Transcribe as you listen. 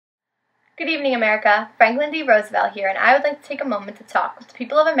Good evening, America. Franklin D. Roosevelt here, and I would like to take a moment to talk with the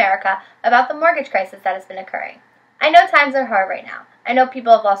people of America about the mortgage crisis that has been occurring. I know times are hard right now. I know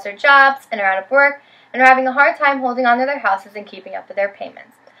people have lost their jobs and are out of work and are having a hard time holding on to their houses and keeping up with their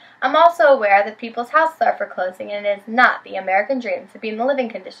payments. I'm also aware that people's houses are foreclosing, and it is not the American dream to be in the living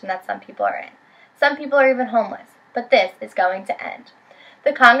condition that some people are in. Some people are even homeless, but this is going to end.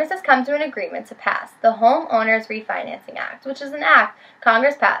 The Congress has come to an agreement to pass the Homeowners Refinancing Act, which is an act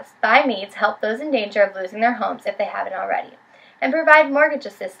Congress passed by me to help those in danger of losing their homes if they haven't already, and provide mortgage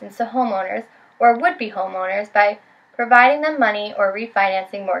assistance to homeowners or would-be homeowners by providing them money or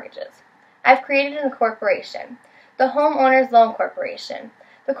refinancing mortgages. I've created a corporation, the Homeowners Loan Corporation.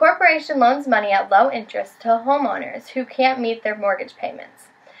 The corporation loans money at low interest to homeowners who can't meet their mortgage payments.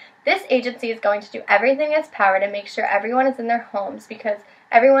 This agency is going to do everything in its power to make sure everyone is in their homes because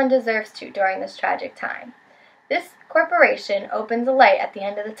everyone deserves to during this tragic time. This corporation opens a light at the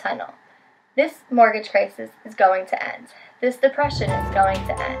end of the tunnel. This mortgage crisis is going to end. This depression is going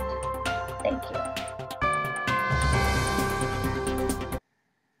to end. Thank you.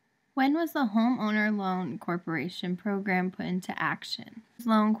 When was the Homeowner Loan Corporation program put into action? The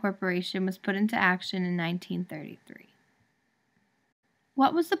Loan Corporation was put into action in 1933.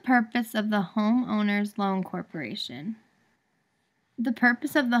 What was the purpose of the Homeowners Loan Corporation? The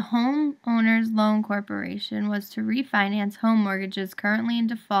purpose of the Homeowners Loan Corporation was to refinance home mortgages currently in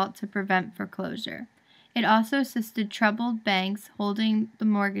default to prevent foreclosure. It also assisted troubled banks holding the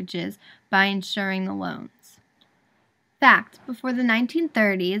mortgages by insuring the loans. Fact: before the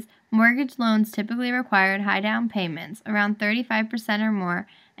 1930s, mortgage loans typically required high down payments, around 35% or more,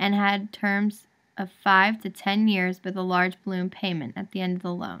 and had terms of 5 to 10 years with a large balloon payment at the end of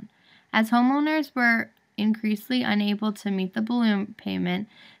the loan. As homeowners were increasingly unable to meet the balloon payment,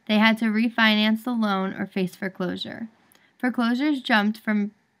 they had to refinance the loan or face foreclosure. Foreclosures jumped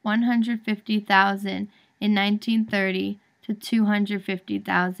from 150,000 in 1930 to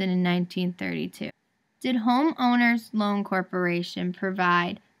 250,000 in 1932. Did Homeowners Loan Corporation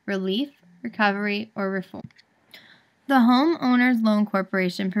provide relief, recovery, or reform? The Homeowners Loan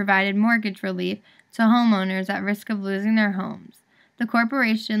Corporation provided mortgage relief to homeowners at risk of losing their homes. The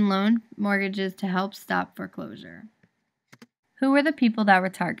corporation loaned mortgages to help stop foreclosure. Who were the people that were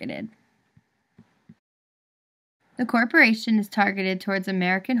targeted? The corporation is targeted towards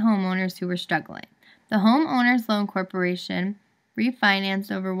American homeowners who were struggling. The Homeowners Loan Corporation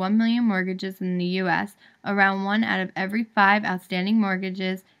refinanced over 1 million mortgages in the U.S., around 1 out of every 5 outstanding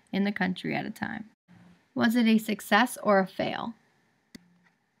mortgages in the country at a time. Was it a success or a fail?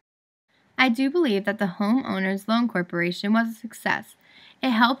 I do believe that the Homeowners Loan Corporation was a success.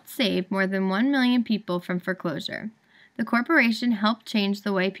 It helped save more than 1 million people from foreclosure. The corporation helped change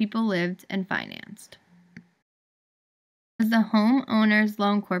the way people lived and financed. Does the Homeowners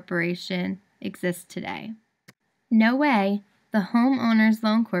Loan Corporation exist today? No way. The Homeowners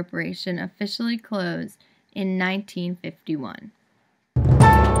Loan Corporation officially closed in 1951.